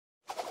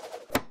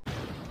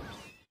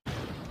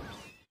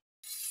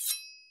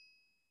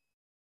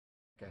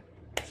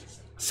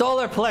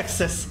Solar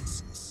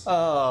plexus.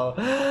 Oh,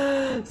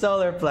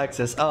 solar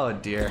plexus. Oh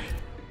dear.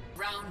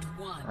 Round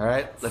one. All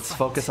right, let's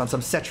focus on some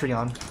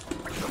Cetrion.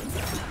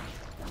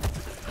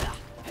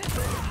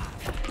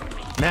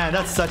 Man,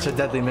 that's such a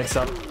deadly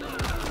mix-up.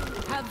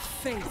 Have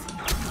faith.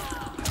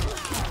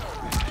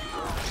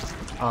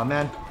 Oh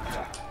man.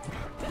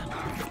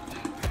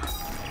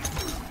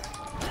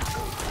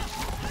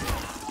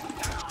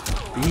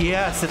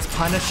 Yes, it's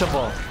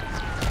punishable.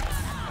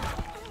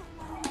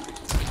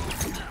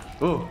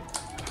 Ooh.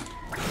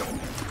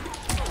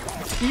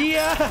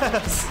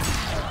 Yes!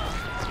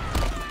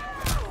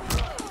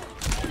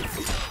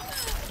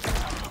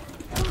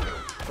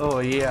 Oh,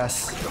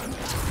 yes.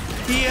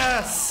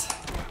 Yes!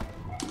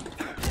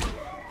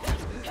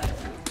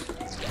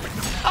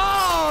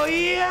 Oh,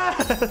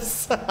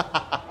 yes!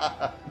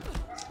 Paragon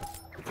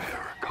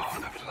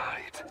of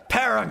light.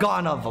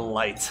 Paragon of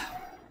light.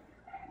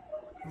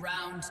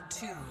 Round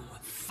two.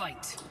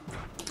 Fight.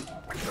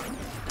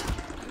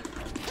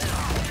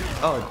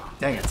 Oh,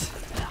 dang it.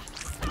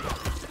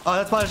 Oh,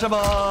 that's punishable.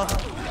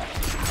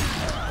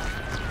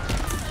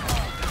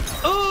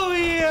 Oh,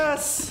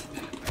 yes.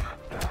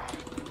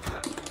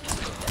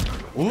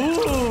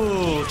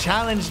 Ooh,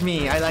 challenge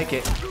me. I like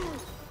it.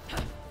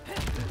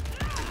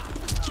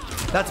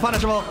 That's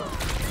punishable.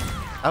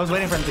 I was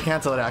waiting for him to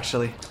cancel it,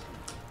 actually.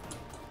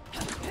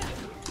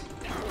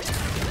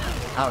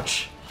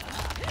 Ouch.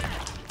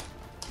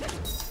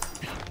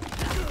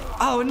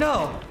 Oh,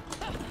 no.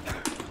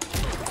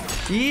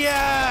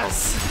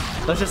 Yes!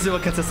 Let's just do a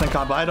consistent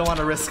combo. I don't want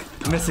to risk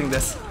missing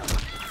this.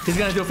 He's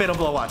gonna do a fatal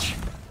blow, watch.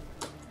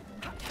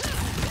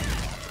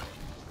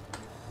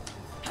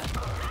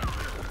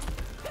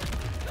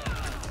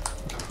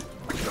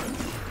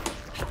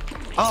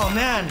 Oh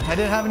man, I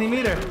didn't have any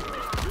meter.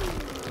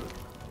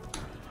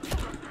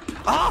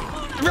 Oh,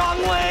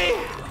 wrong way!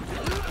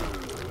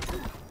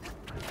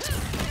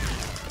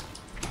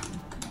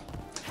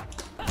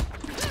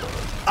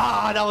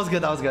 Ah, that was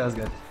good, that was good, that was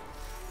good.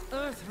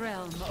 Earth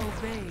realm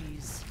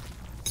obeys.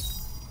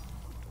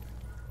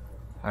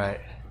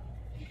 Alright.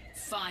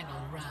 Final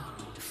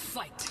round.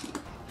 Fight.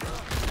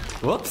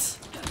 Whoops.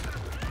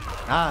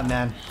 Ah,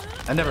 man.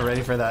 I'm never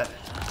ready for that.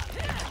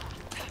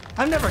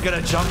 I'm never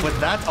gonna jump with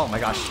that. Oh my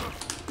gosh.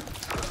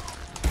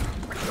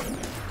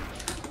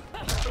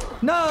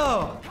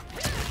 No!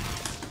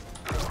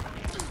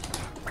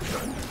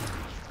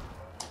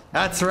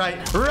 That's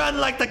right. Run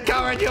like the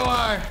coward you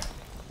are!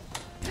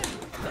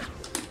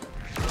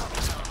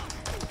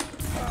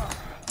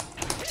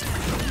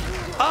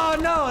 Oh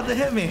no, they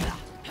hit me.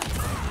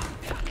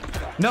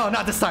 No,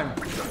 not this time.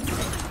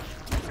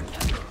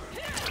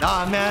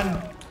 Ah,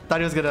 man.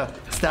 Thought he was gonna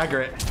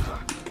stagger it.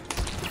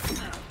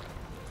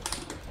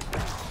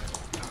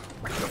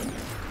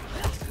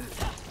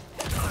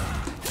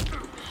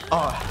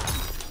 Oh.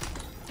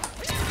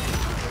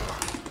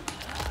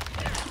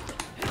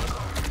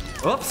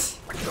 Oops.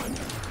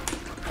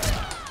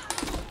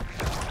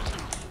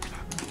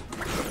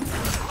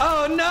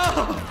 Oh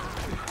no!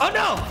 Oh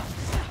no!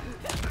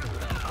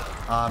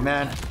 Aw,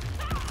 man.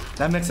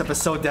 That mix-up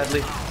is so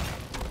deadly.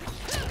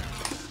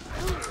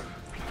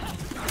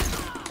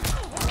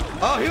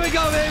 Oh, here we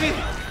go, baby!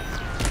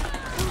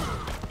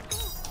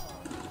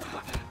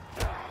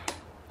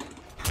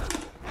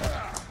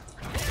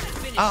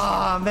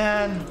 Aw,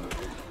 man.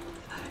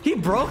 He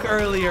broke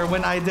earlier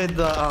when I did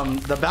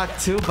the back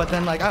two, but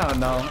then, like, I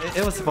don't know.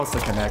 It was supposed to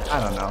connect.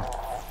 I don't know.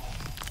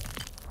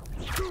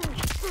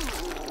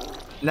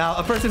 Now,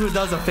 a person who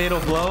does a fatal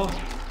blow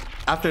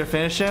after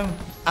finish him,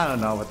 I don't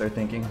know what they're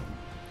thinking.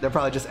 They're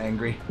probably just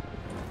angry.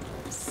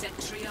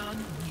 Cetrion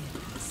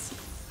wins.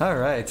 All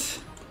right.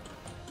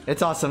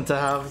 It's awesome to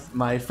have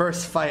my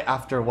first fight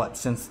after what,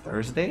 since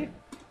Thursday?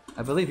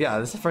 I believe, yeah,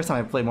 this is the first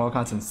time I played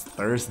Mortal Kombat since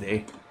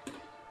Thursday.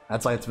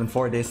 That's why it's been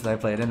 4 days since I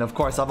played. And of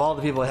course, of all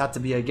the people, it had to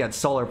be against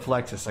Solar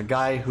Plexus, a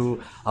guy who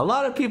a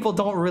lot of people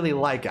don't really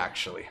like,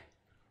 actually.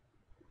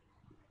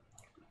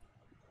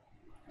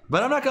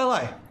 But I'm not gonna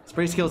lie, he's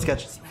pretty skilled.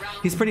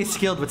 He's pretty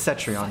skilled with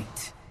Cetrion.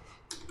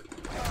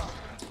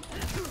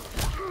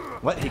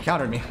 What? He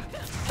countered me.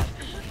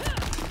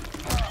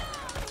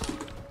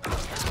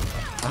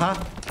 Uh-huh.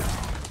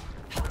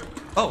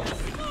 Oh,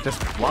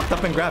 just walked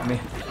up and grabbed me.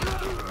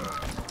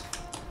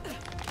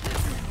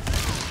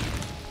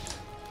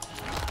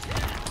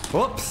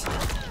 Whoops.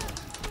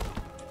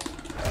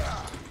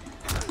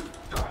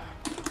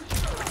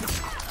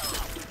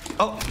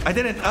 Oh, I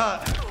didn't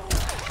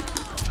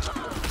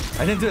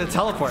do the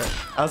teleport.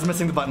 I was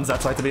missing the buttons,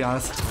 that's why, to be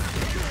honest.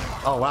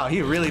 Oh wow,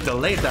 he really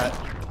delayed that.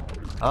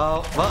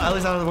 Oh, well, at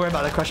least I don't have to worry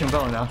about that crushing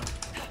blow now.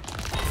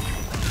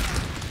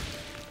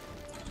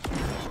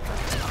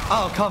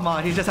 Oh, come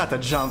on, he just had to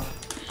jump.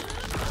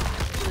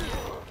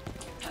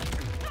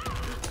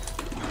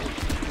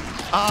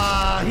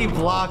 Ah, he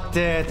blocked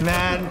it,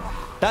 man.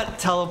 That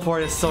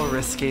teleport is so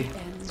risky.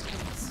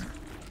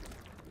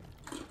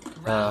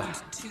 Round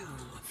two.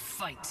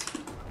 Fight.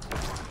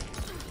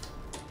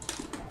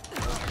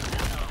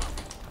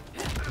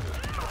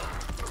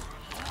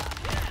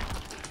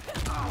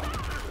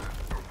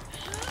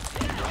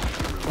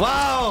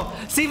 Wow!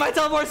 See, my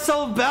teleport's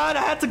so bad,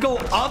 I had to go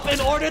up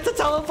in order to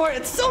teleport.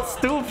 It's so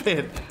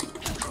stupid.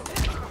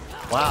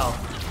 Wow.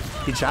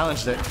 He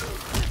challenged it.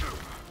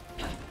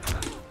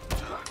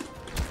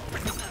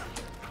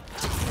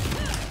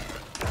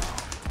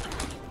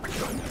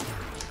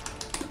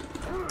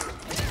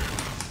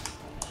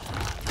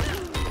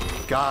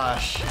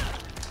 Gosh.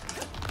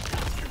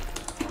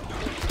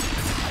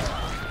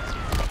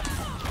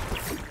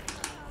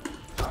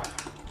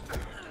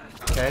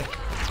 Okay.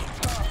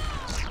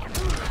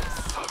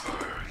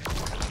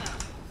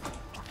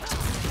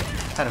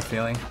 Had a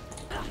feeling.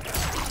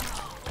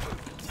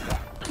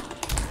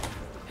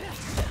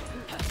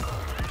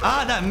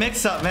 Ah, that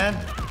mix-up, man.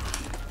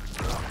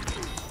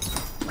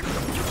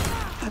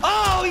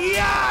 Oh,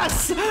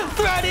 yes!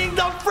 Threading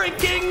the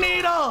freaking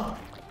needle!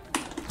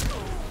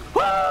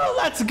 Woo!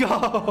 Let's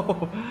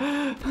go!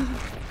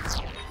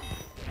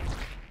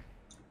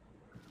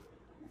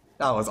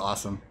 That was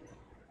awesome.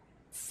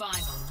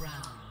 Final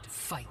round,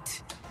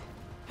 fight.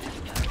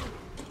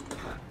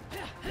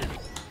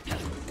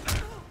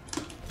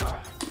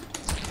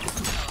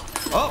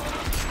 Oh!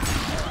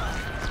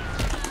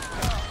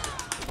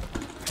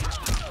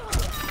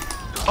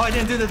 Oh, I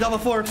didn't do the double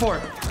forward four.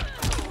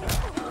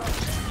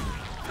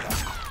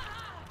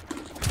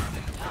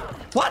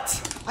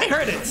 What? I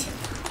heard it.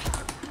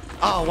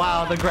 Oh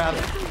wow, the grab.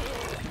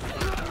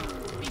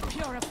 Be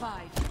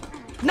purified.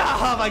 No,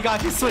 oh my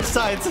god, he switched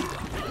sides.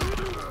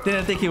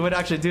 Didn't think he would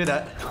actually do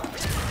that.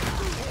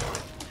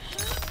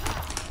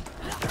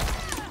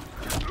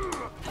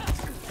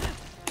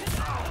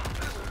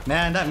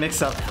 Man, that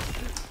mix-up.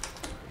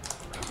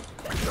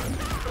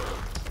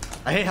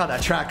 I hate how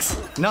that tracks.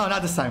 No,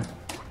 not this time.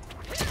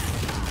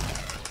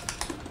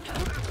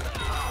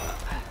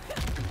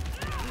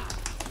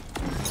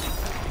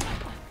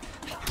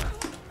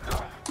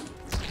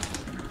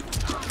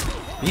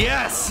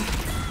 Yes!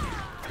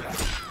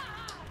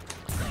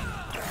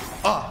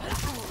 Oh!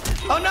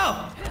 Oh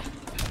no!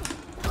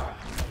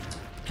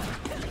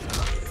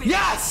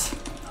 Yes!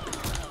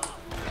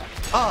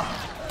 Oh!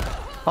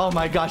 Oh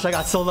my gosh, I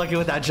got so lucky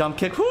with that jump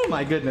kick. Whoo,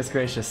 my goodness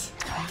gracious.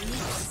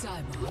 Noob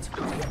Saibot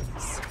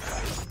wins.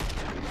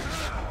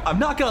 I'm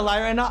not gonna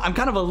lie right now, I'm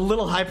kind of a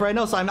little hype right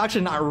now, so I'm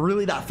actually not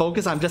really that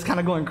focused. I'm just kind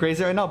of going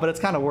crazy right now, but it's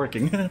kind of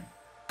working. Round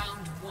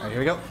one. Alright, here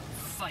we go.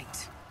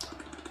 Fight.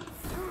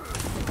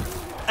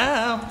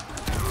 Oh.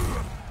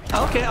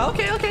 Okay,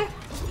 okay, okay.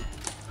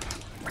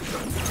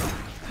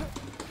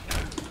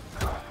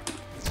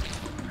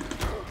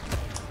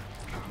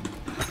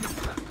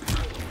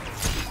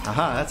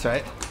 Uh-huh, that's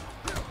right.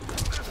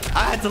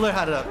 I had to learn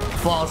how to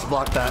flawless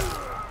block that.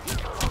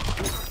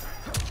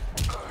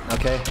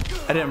 Okay.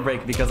 I didn't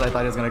break because I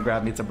thought he was gonna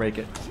grab me to break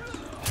it.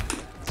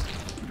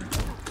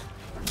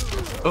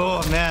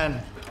 Oh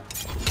man.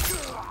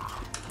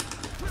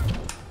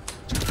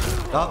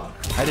 Oh,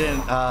 I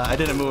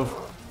didn't move.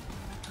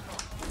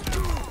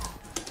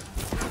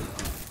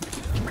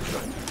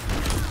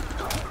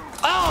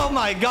 Oh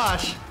my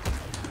gosh.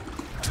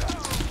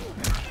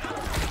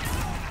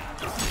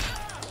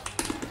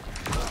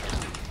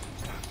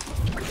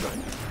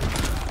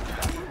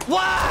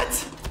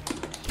 What?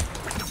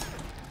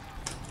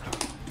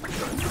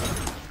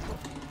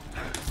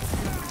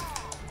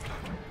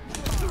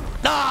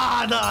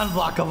 Ah, the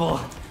unblockable.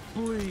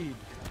 Bleed.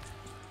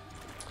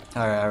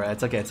 Alright, alright,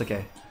 it's okay, it's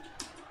okay.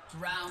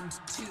 Round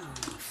two,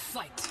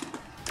 fight.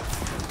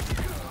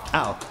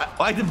 Ow.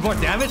 I did more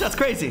damage? That's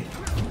crazy.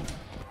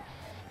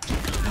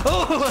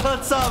 Oh,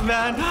 what's up,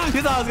 man?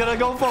 You thought I was gonna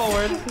go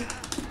forward.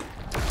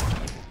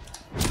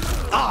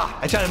 Ah,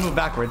 I tried to move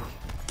backward.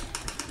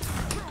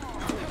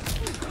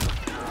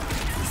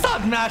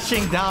 Stop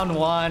mashing down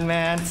one,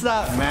 man.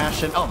 Stop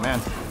mashing. Oh,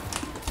 man.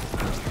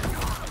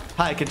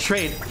 Hi, I can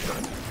trade.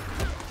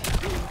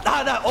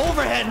 Ah, that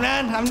overhead,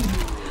 man.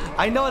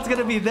 I know it's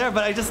gonna be there,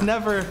 but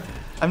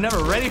I'm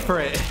never ready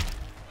for it.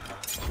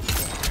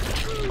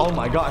 Oh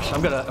my gosh,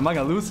 am I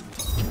gonna lose?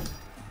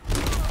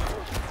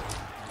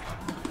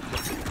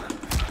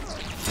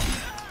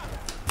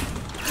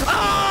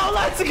 Oh,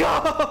 let's go!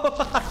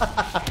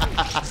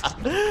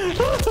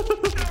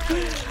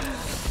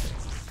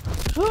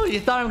 Ooh, you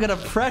thought I'm gonna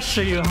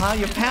pressure you, huh?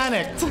 You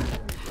panicked.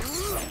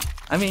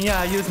 I mean,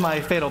 yeah, I used my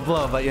fatal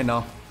blow, but you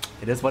know,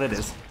 it is what it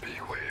is.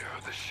 Beware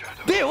of the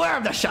shadows. Beware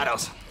of the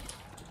shadows!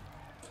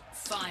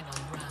 Final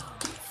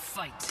round,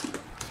 fight.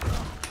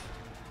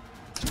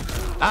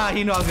 Ah,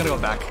 he knew I was gonna go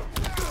back.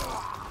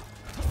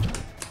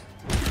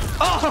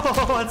 Oh,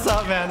 what's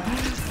up, man?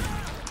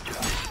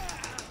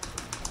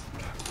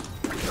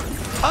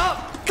 Oh,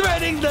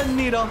 threading the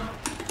needle.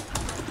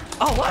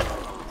 Oh, what?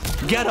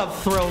 Get up,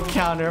 throw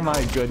counter.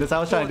 My goodness, I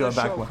was trying to do a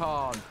back one.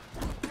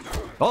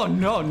 Oh,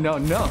 no, no,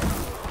 no.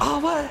 Oh,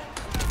 what?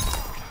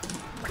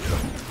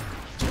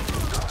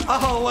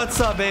 Oh, what's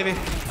up, baby?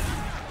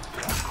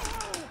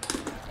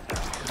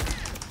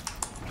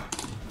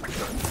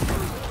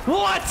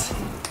 What?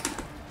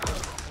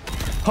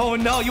 Oh,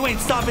 no, you ain't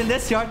stopping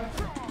this, yard.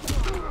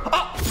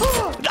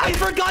 Oh, I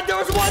forgot there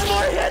was one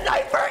more hit.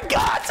 I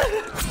forgot.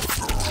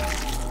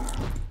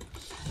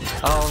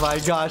 Oh my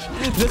gosh.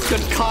 This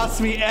could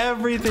cost me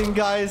everything,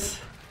 guys.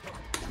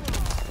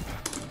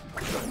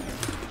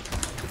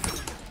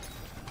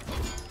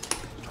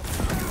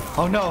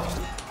 Oh no.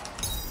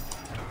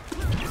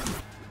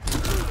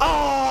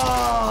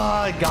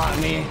 Oh, it got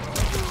me.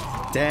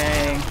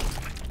 Dang.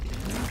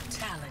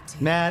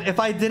 Man, if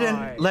I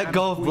didn't let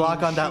go of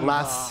block on that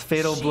last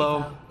fatal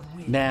blow,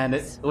 man,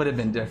 it would have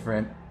been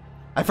different.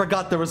 I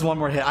forgot there was one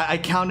more hit. I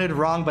counted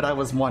wrong, but I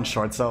was one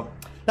short, so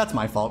that's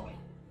my fault.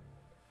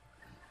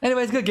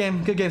 Anyways, good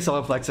game. Good game,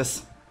 Solar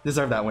Plexus.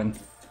 Deserve that win.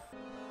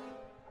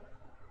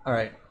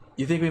 Alright.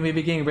 You think we may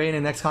be getting rain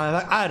in next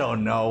combat? I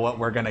don't know what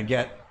we're gonna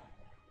get.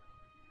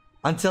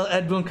 Until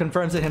Ed Boon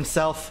confirms it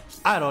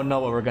himself, I don't know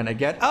what we're gonna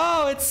get.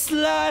 Oh, it's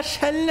Slash!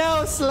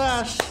 Hello,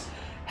 Slash!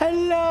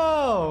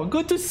 Hello!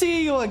 Good to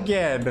see you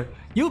again.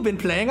 You've been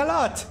playing a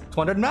lot.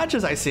 200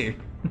 matches, I see.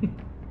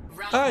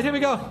 Alright, here we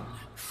go.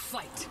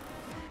 Fight.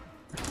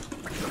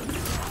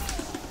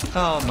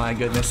 Oh my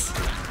goodness.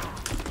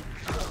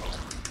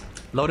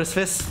 Lotus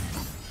Fist.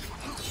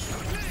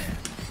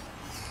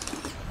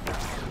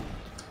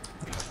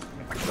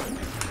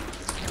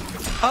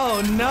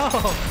 Oh no!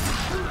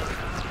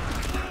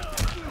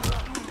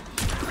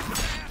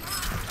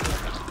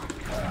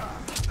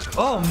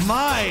 Oh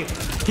my!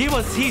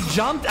 He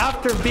jumped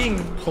after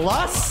being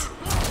plus?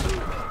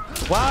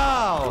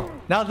 Wow!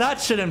 Now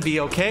that shouldn't be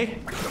okay.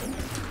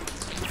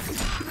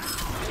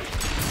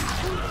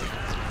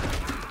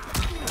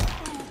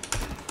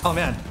 Oh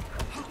man.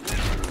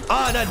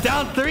 Oh, that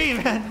down 3,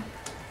 man.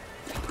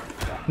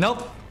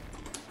 Nope.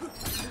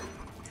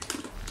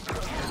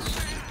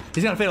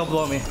 He's gonna fatal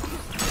blow me.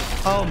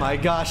 Oh my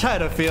gosh, I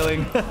had a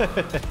feeling. Your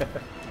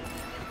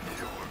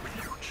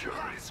future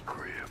is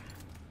grim.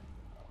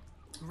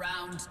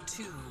 Round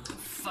 2,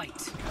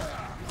 fight.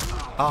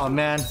 Oh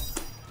man.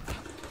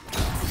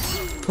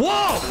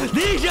 Whoa!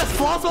 Did he just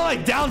floss while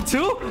like down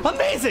 2?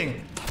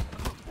 Amazing!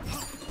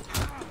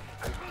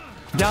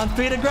 Down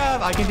 3 to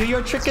grab. I can do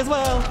your trick as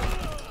well.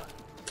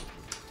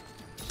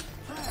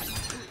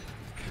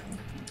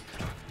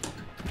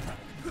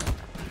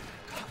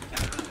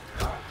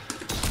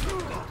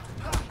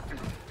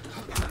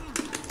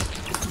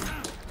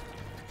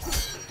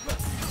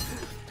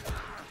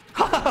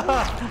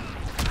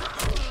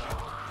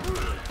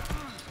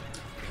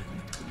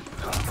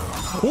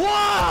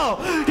 Wow!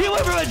 He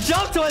went from a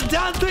jump to a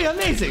down 3.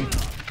 Amazing.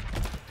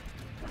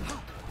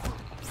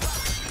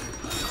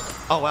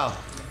 Oh wow.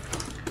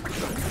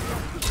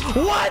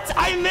 What?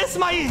 I missed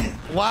my...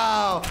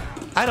 Wow.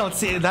 I don't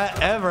see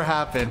that ever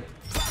happen.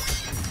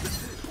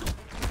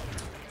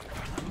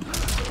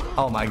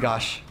 Oh my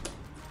gosh.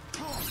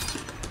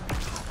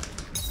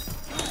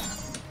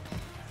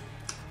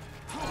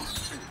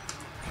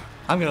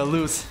 I'm gonna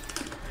lose.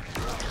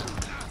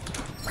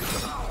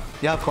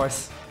 Yeah, of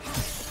course.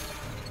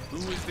 Who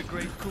is the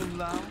great Kung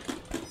Lao?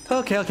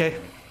 Okay, okay.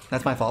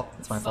 That's my fault.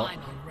 That's my fault.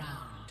 Final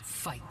round,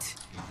 fight.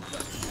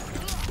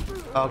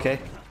 Okay.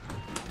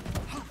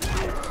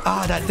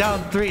 Ah, that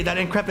down 3, that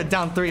increpid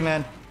down 3,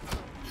 man.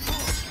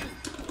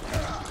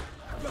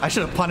 I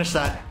should have punished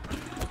that.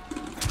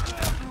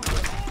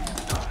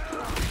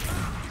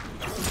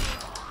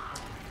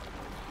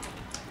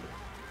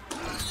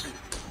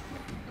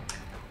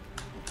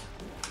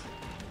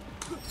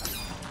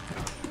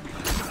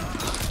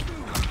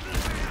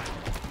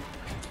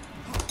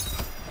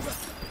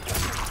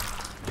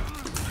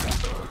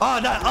 Oh,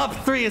 that up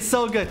 3 is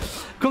so good.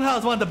 Kung Lao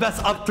is one of the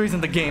best up 3s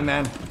in the game,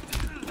 man.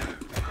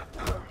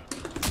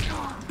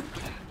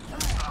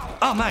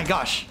 Oh my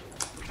gosh.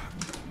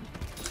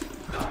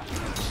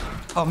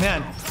 Oh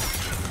man.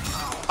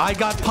 I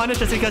got punished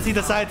just because he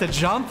decided to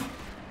jump?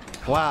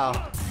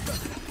 Wow.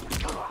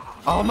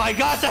 Oh my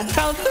gosh, that's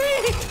down 3!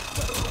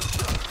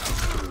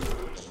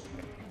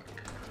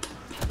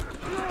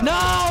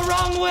 No,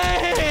 wrong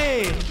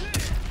way!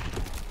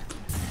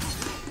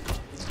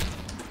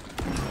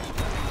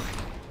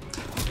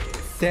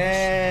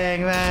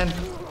 Dang, man.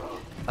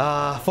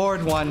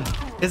 Forward 1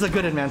 is a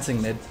good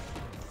advancing mid.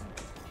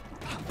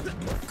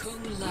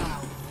 Kung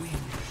Lao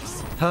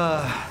wins.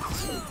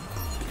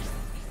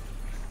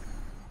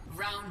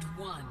 Round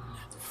 1,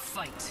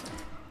 fight.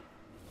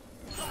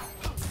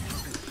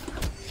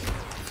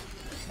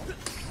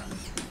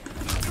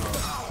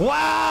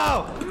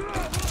 Wow!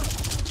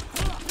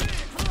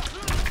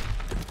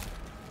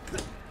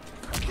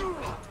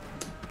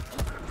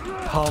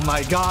 Oh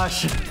my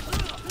gosh.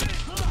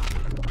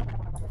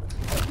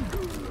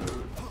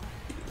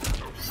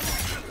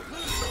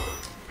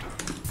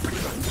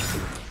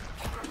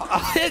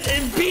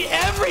 It beat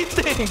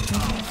everything!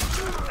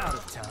 Out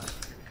of time.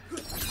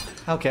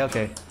 Okay,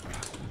 okay.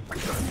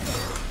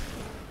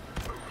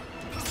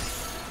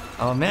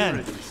 Oh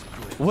man.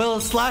 Will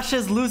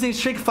Slash's losing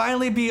streak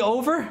finally be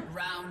over?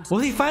 Will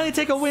he finally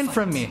take a win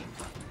from me?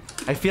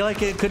 I feel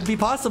like it could be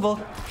possible.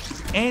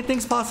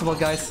 Anything's possible,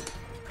 guys.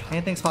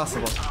 Anything's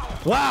possible.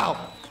 Wow!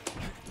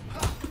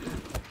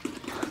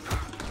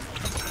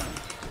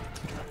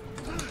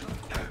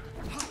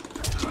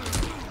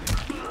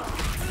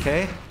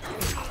 Okay.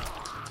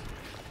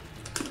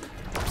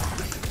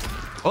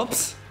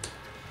 Oops.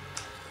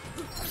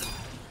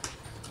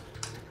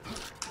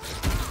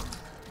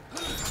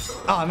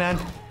 Oh, man.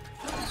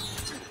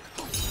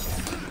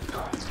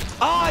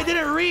 Oh, I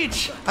didn't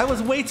reach. I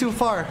was way too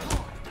far.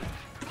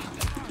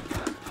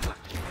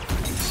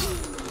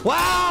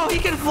 Wow, he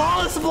can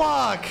flawless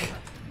block.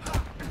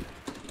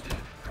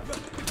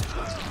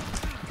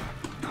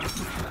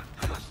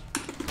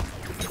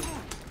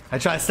 I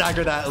try to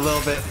stagger that a little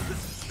bit.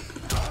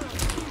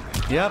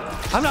 Yep,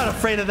 I'm not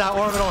afraid of that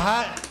orbital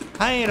hat.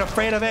 I ain't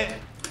afraid of it.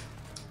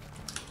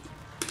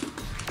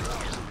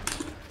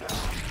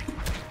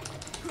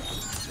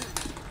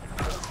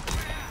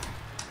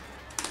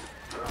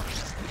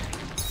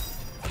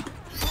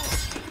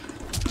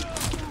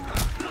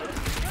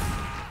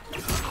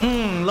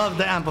 Love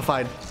the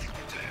amplified.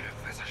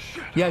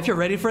 Yeah, if you're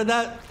ready for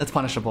that, it's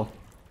punishable.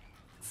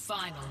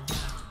 Final round.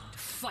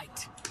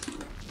 Fight.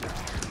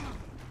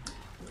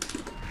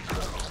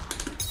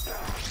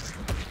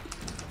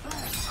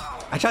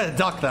 I try to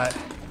duck that.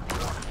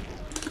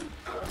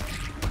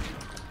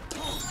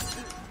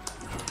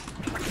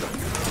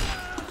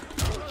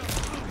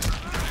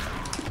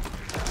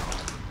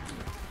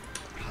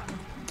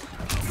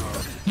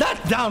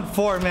 That's down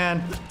 4,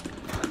 man.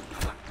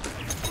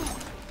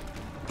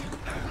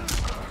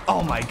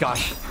 Oh my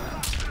gosh.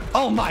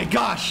 Oh my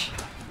gosh.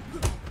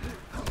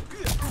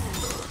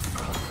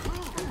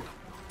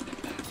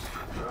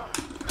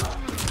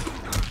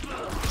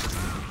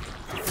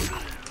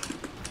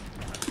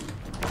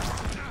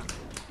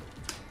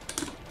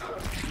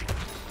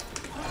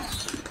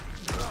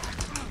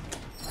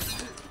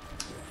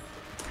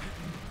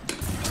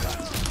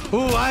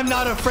 Ooh, I'm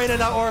not afraid of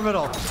that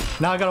orbital.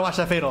 Now I gotta watch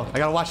that fatal. I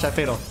gotta watch that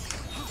fatal.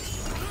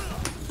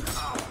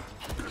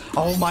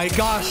 Oh my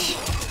gosh.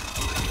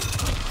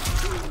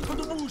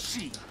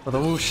 For the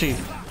whooshie.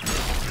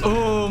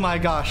 Oh my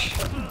gosh.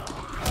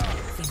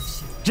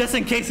 Just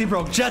in case he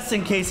broke. Just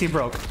in case he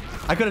broke.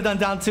 I could have done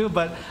down 2,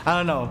 but I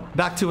don't know.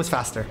 Back 2 was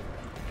faster.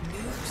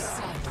 Noob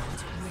Saibot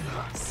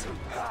wins.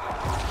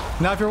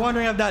 Now, if you're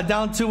wondering if that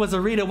down 2 was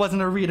a read, it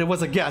wasn't a read. It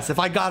was a guess. If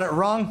I got it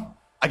wrong,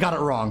 I got it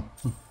wrong.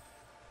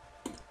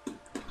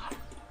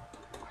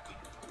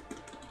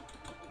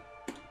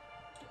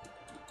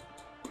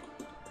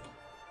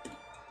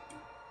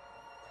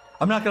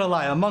 I'm not gonna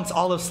lie, amongst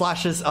all of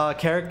Slash's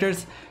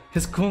characters,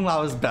 his Kung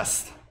Lao is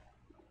best.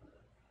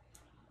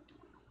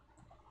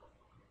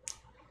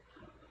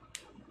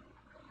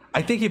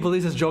 I think he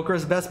believes his Joker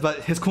is best,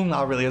 but his Kung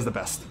Lao really is the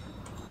best.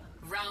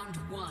 Round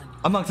 1.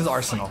 Amongst his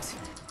arsenal.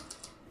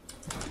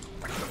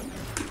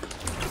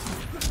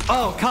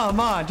 Oh, come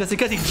on, just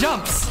because he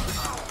jumps!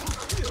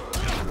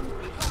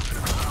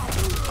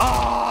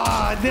 Oh,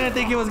 I didn't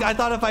think he was... I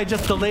thought if I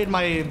just delayed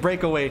my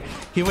breakaway,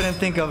 he wouldn't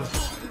think of...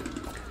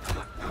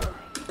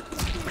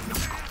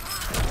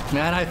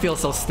 Man, I feel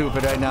so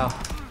stupid right now.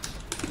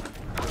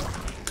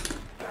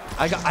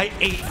 I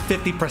ate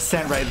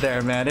 50% right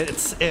there, man. It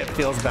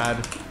feels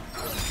bad.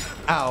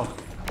 Ow.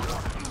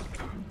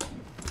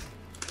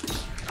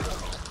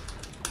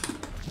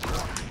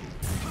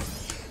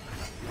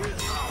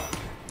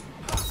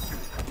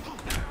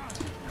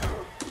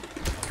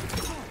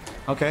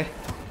 Okay.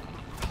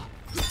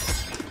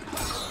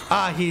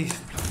 Ah, he...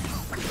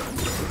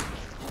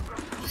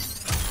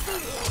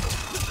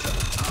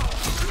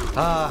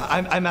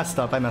 I messed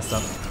up. I messed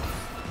up.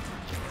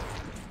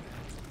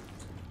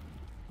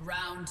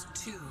 Round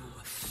 2.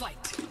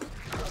 Fight.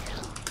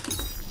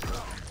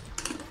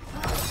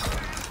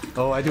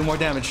 Oh, I do more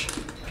damage.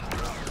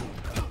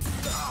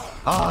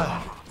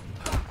 Ah.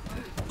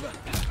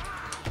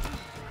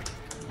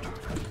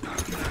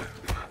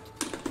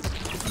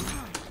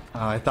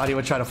 Oh, I thought he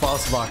would try to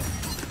false block.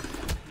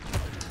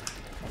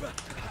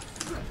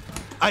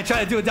 I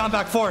tried to do a down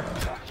back 4.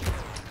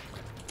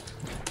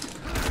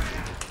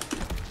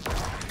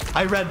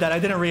 I read that. I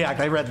didn't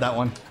react. I read that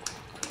one.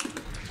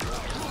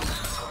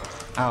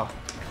 Ow.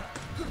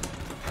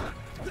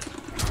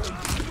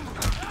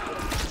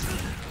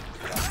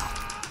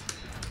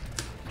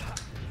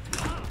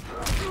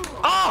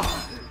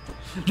 Oh!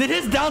 Did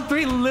his down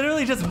 3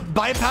 literally just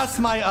bypass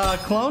my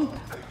clone?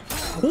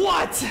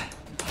 What?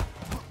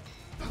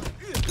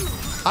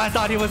 I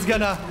thought he was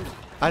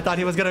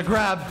gonna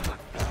grab.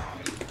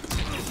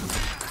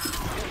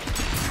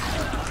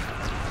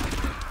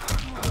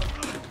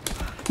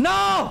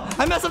 No!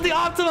 I messed up the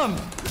optimum!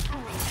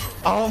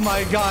 Oh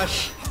my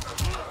gosh.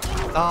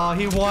 Oh,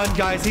 he won,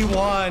 guys. He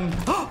won.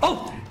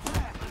 Oh!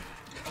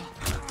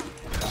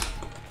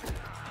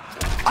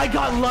 I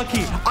got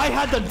lucky. I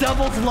had the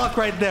devil's luck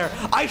right there.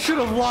 I should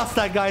have lost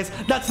that, guys.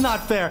 That's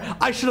not fair.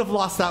 I should have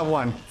lost that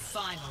one.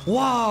 Final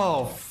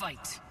Whoa.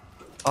 fight.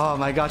 Oh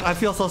my gosh. I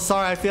feel so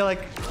sorry. I feel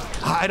like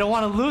I don't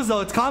want to lose,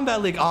 though. It's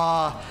Combat League.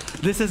 Ah,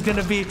 this is going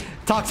to be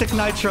Toxic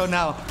Nitro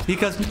now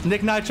because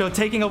NikkNitro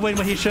taking a win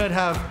when he should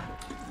have.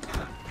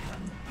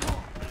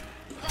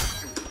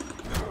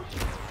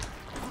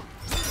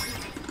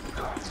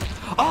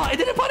 Oh, it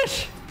didn't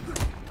punish!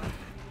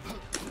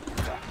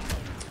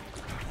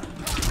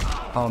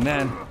 Oh,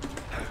 man.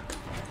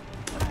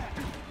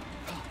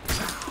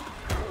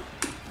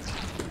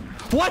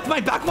 What? My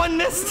back one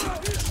missed?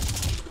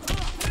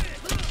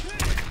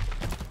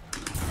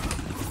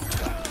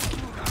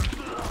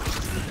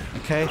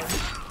 Okay.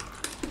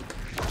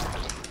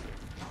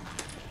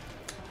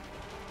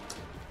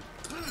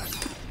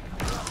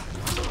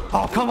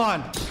 Oh, come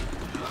on.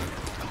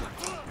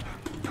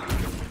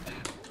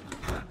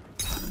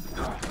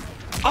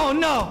 Oh,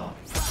 no.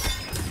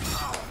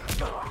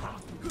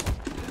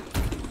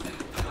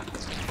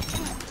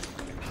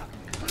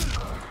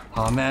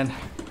 Oh, man.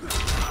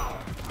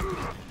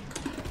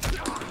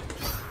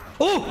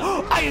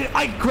 Oh,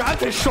 I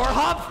grabbed his short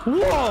hop.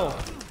 Whoa.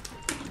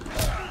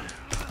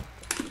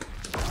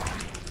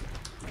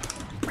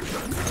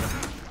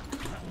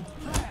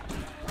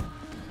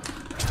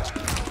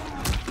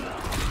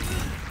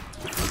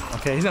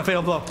 Okay, he's gonna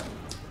fatal blow.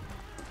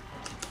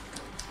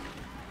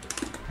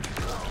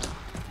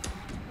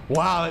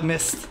 Wow, it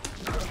missed.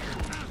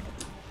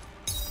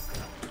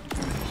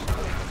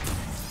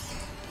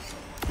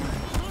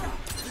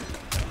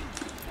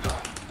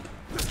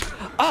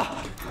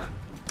 Ah!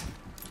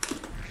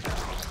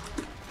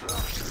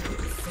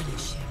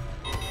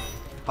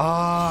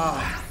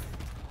 Ah!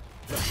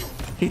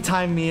 He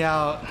timed me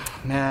out,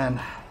 man.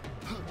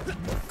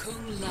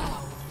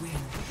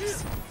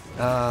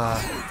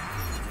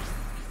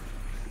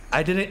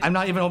 I'm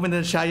not even open to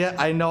the chat yet.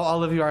 I know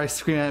all of you are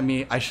screaming at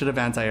me. I should have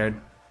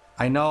anti-aired.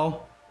 I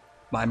know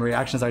my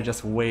reactions are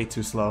just way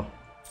too slow.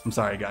 I'm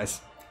sorry, guys.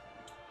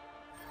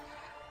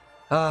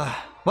 Well,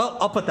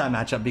 I'll put that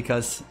match up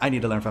because I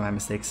need to learn from my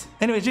mistakes.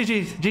 Anyways,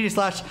 GG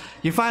Slash,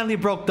 you finally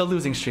broke the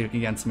losing streak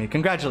against me.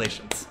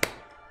 Congratulations.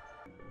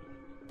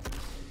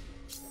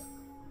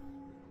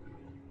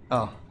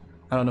 Oh,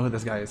 I don't know who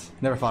this guy is.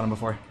 Never fought him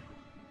before.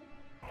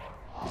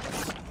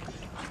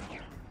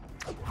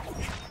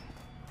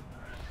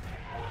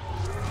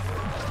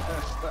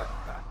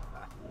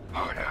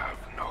 I have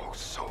no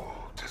soul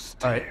to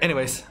steal. Alright,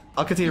 anyways,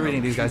 I'll continue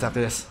reading these guys after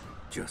this.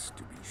 Just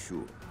to be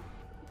sure.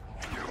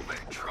 You may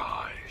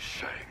try,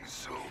 Shang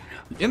Tsung.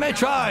 You may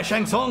try,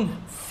 Shang Tsung.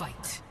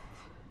 Fight.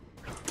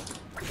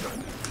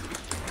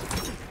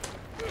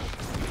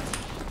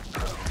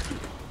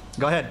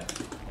 Go ahead.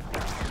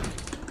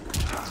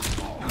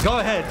 Go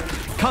ahead.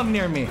 Come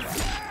near me.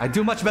 I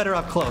do much better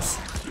up close.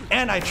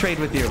 And I trade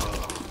with you.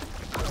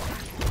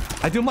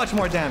 I do much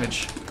more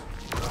damage.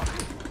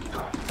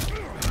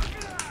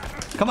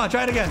 Come on,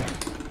 try it again.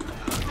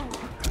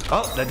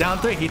 Oh, the down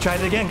 3. He tried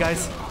it again,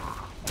 guys.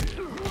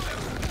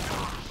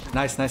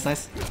 Nice, nice,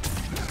 nice.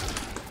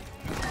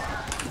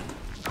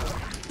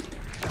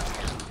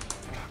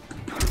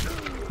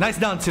 Nice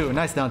down 2.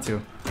 Nice down 2.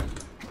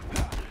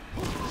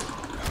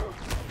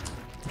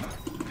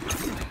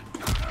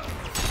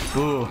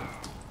 Ooh.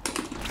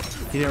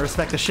 He didn't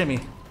respect the shimmy.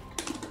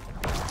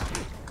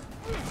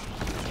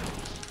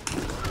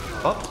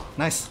 Oh,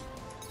 nice.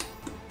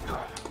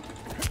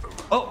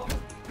 Oh.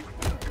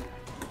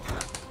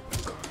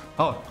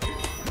 Oh.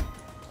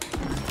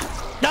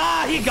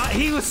 Ah,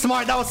 he was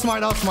smart. That was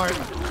smart. That was smart.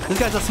 This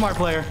guy's a smart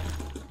player.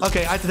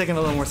 Okay, I have to take him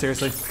a little more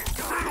seriously.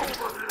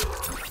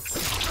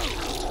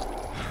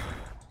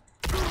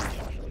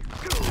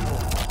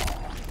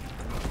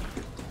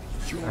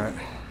 Alright.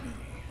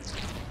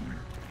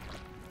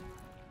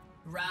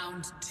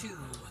 Round 2,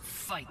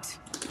 fight.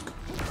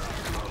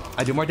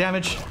 I do more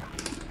damage.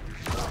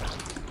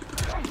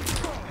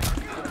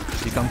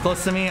 You come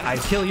close to me, I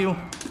kill you.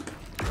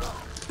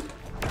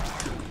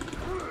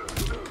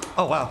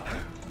 Oh, wow.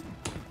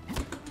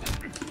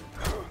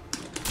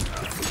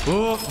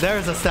 Ooh,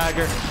 there's a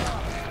stagger.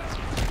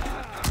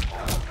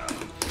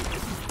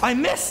 I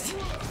missed!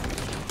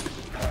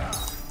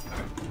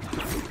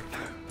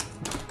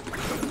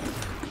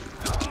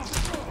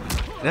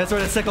 That's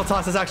where the sickle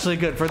toss is actually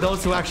good, for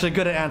those who are actually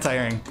good at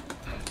anti-airing.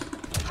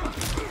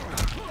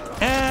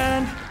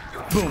 And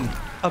boom.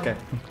 Okay.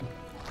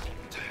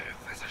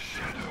 Death is a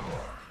shadow.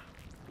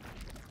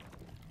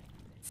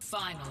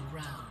 Final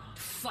round,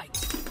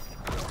 fight.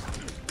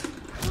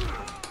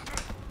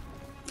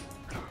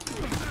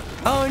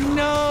 Oh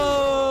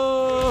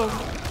no!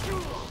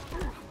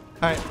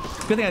 Alright,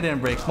 good thing I didn't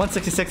break.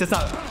 166,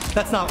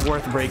 that's not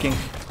worth breaking.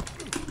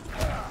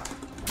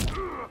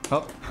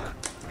 Oh.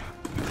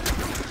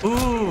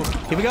 Ooh,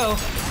 here we go.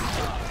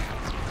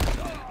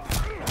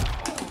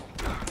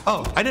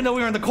 Oh, I didn't know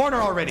we were in the corner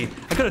already.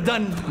 I could have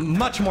done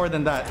much more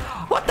than that.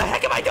 What the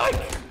heck am I doing?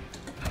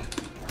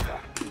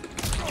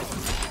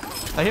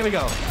 Oh, here we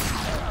go.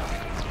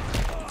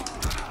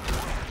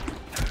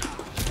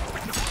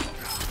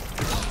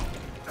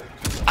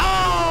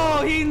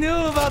 Oh, he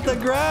knew about the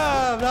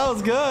grab. That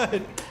was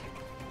good.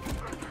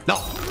 No.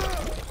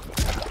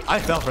 I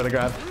fell for the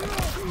grab.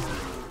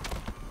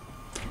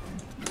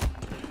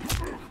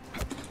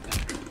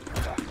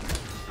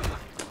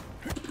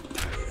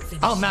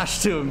 I'll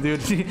mash too,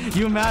 dude.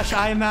 You mash,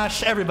 I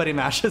mash, everybody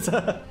mashes.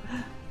 Noob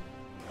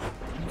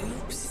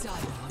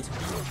Saibot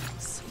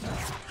wins.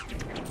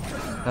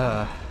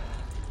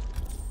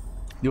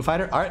 New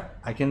fighter? Alright,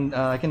 I can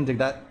dig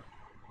that.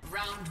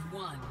 Round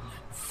 1,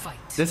 fight.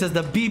 This is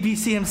the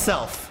BBC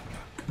himself.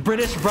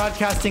 British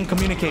Broadcasting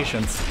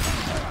Communications.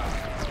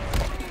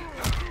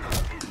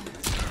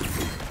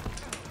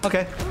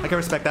 Okay, I can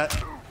respect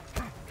that.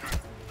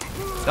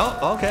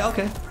 Oh, okay,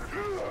 okay.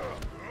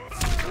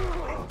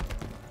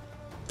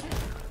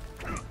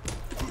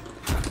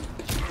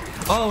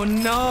 Oh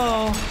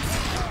no!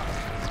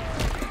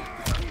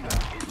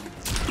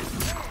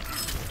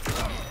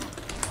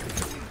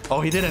 Oh,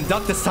 he didn't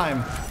duck this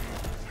time.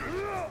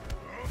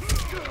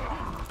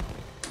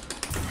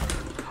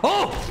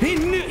 Oh,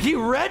 he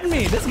read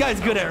me. This guy's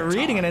good at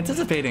reading and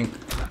anticipating.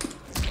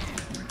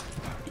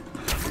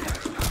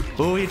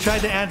 Oh, he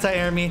tried to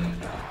anti-air me.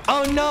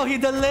 Oh no, he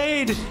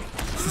delayed.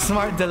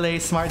 Smart delay,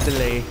 smart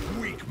delay.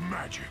 Weak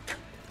magic.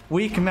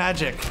 Weak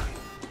magic.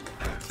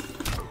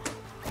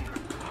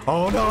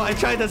 Oh no, I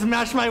tried to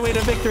smash my way to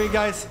victory,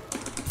 guys.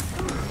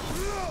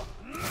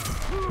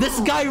 This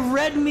guy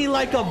read me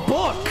like a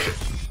book.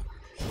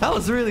 That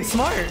was really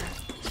smart.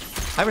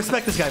 I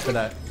respect this guy for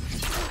that.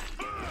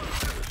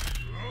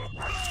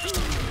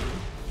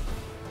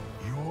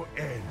 Your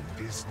end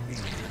is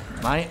near.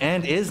 My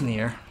end is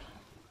near.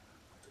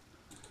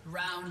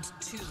 Round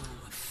 2,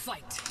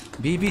 fight.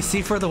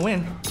 BBC for the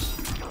win.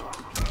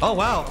 Oh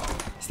wow,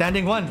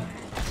 standing 1.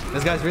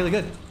 This guy's really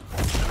good.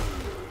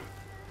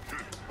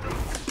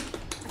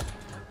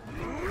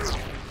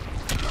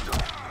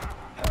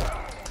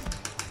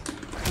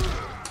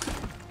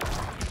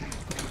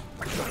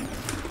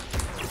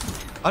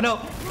 Oh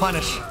no,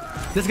 punish.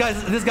 This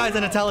guy's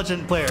an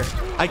intelligent player.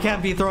 I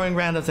can't be throwing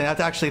random things. I have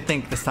to actually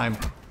think this time.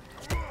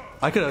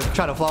 I could have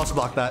tried to false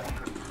block that.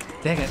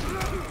 Dang it.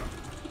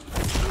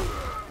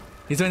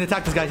 He's doing the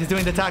tactics, guys. He's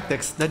doing the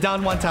tactics. The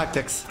down 1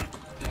 tactics.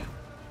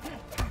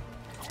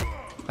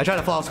 I tried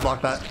to false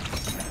block that.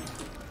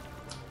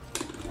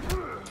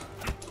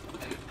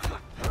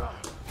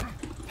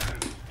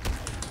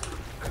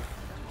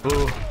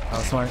 Ooh, that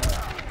was smart.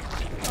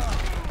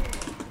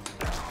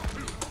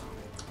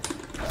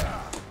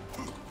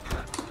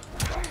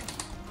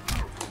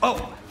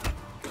 Oh!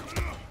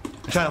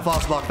 I'm trying to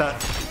false block that.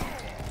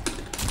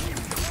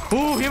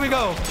 Ooh, here we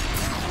go!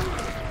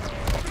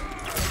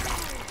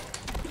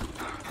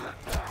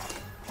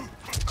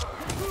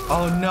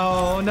 Oh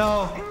no,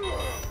 no!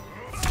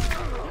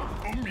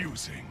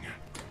 Amusing.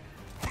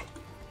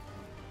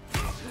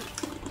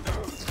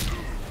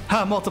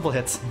 Ha, multiple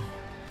hits.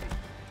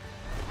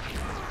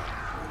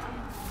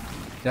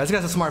 Yeah, this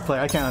guy's a smart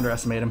player. I can't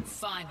underestimate him.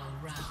 Final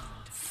round,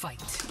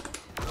 fight.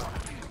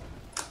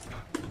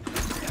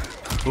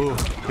 Ooh,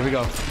 here we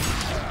go.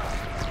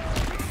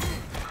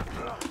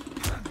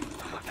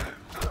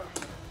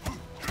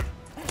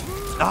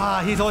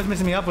 Ah, he's always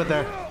mixing me up with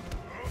there.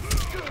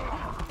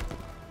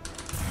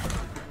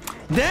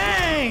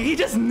 Dang, he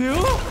just knew?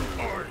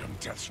 I am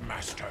Death's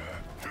master.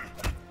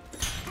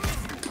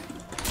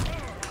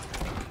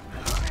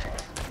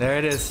 There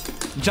it is.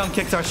 Jump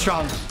kicks are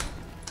strong.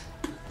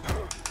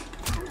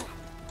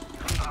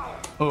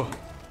 Oh.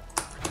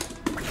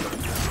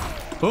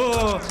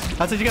 Oh,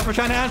 that's what you get for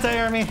trying to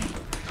anti-air me.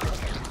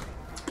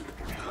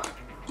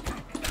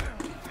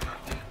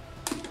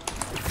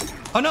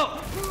 Oh no!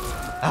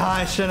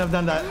 Ah, I shouldn't have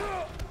done that.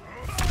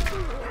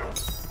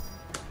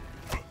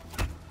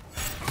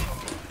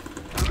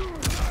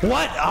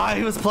 What? Ah,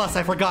 he was plus.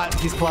 I forgot.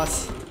 He's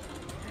plus.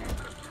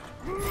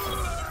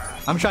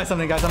 I'm gonna try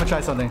something, guys. I'm gonna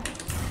try something.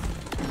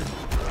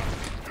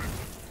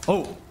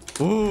 Oh.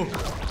 Ooh.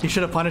 He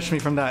should have punished me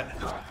from that.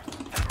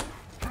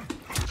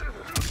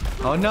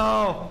 Oh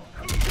no!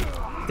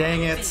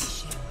 Dang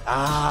it.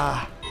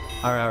 Ah.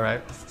 Alright,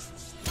 alright.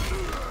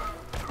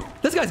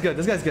 This guy's good.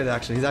 This guy's good,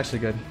 actually. He's actually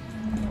good.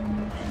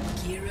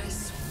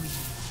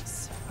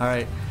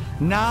 Alright.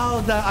 Now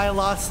that I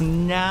lost,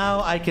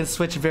 now I can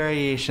switch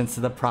variations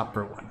to the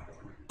proper one.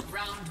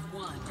 Round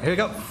 1. Here we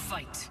go.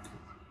 Fight.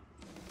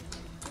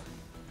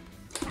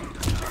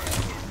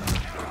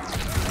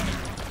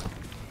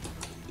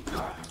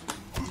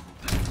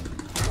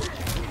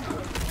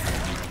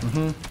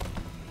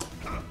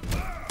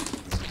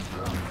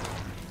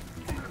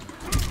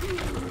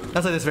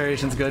 That's why this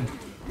variation's good.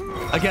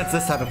 Against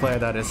this type of player,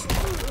 that is.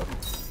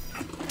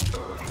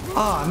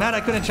 Oh, man, I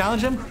couldn't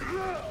challenge him?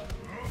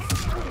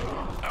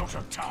 Out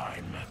of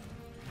time.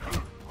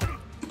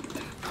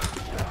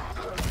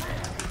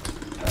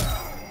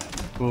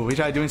 Ooh, we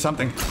tried doing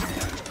something.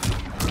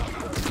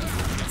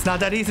 It's not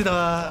that easy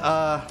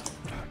to,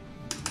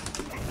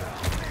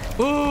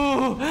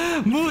 Ooh!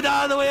 Moved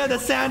out of the way of the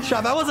sand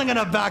trap. I wasn't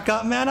gonna back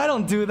up, man. I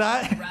don't do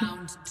that.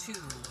 Round 2,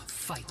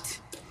 fight.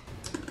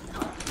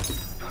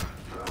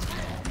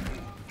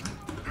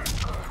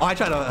 Oh, I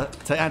tried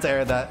to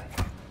anti-air that.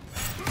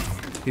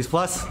 He's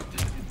plus.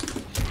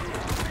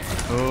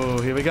 Oh,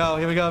 here we go,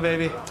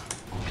 baby.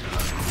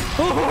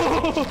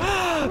 Ooh,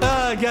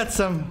 get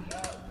some.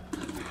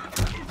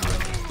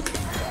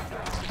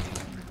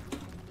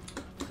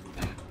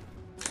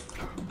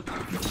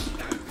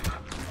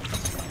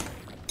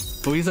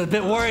 Oh, he's a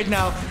bit worried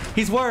now.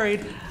 He's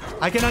worried.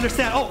 I can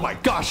understand. Oh my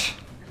gosh.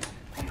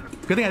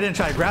 Good thing I didn't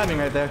try grabbing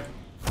right there.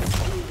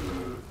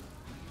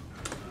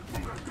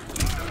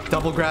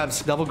 Double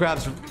grabs,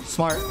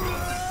 smart.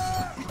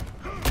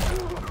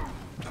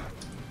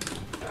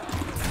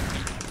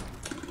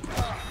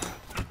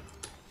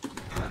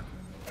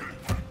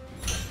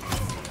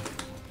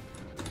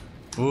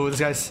 Ooh, this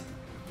guy's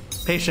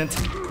patient.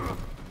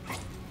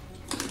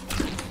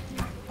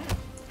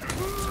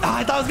 Ah,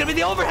 I thought it was gonna be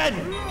the overhead.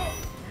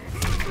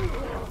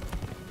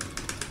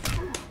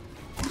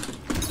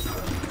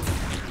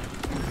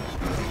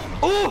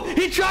 Ooh,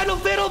 he tried to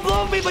fatal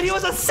blow me, but he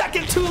was a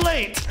second too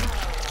late.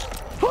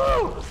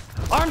 Woo!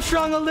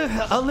 Armstrong,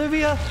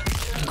 Olivia,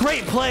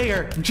 great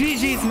player.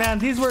 GG's, man.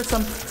 These were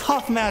some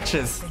tough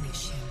matches.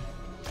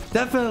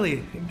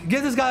 Definitely.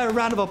 Give this guy a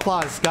round of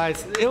applause,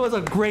 guys. It was a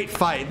great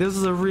fight. This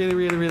is a really,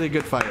 really, really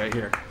good fight right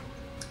here.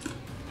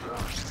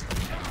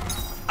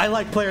 I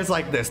like players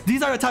like this.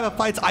 These are the type of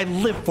fights I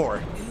live for.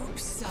 Noob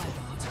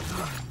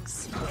Saibot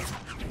wins.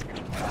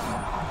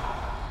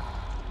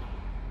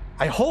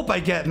 I hope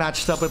I get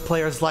matched up with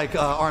players like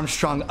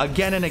Armstrong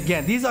again and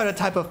again. These are the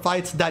type of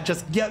fights that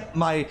just get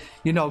my,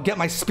 you know, get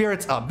my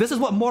spirits up. This is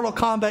what Mortal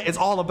Kombat is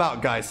all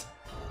about, guys.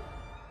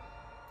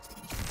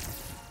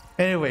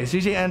 Anyways,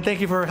 GG, and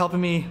thank you for helping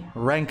me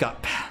rank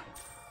up.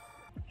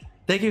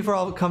 Thank you for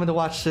all coming to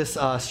watch this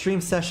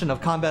stream session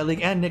of Kombat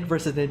League and Nick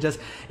vs Ninjas.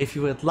 If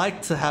you would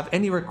like to have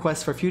any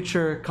requests for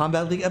future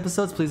Kombat League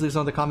episodes, please leave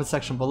them in the comment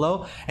section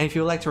below. And if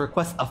you would like to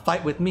request a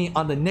fight with me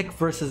on the Nick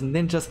vs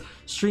Ninjas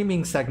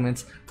streaming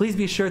segments, please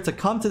be sure to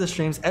come to the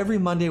streams every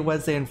Monday,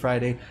 Wednesday, and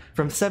Friday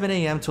from 7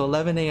 a.m. to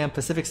 11 a.m.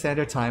 Pacific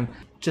Standard Time.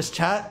 Just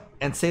chat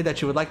and say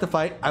that you would like to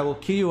fight. I will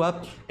queue you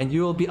up, and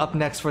you will be up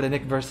next for the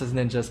Nick vs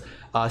Ninjas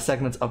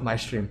segments of my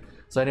stream.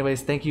 So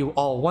anyways, thank you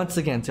all once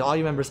again to all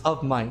you members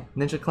of my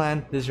Ninja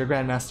Clan. This is your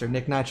Grandmaster,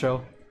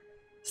 NikkNitro.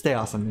 Stay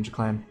awesome, Ninja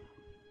Clan.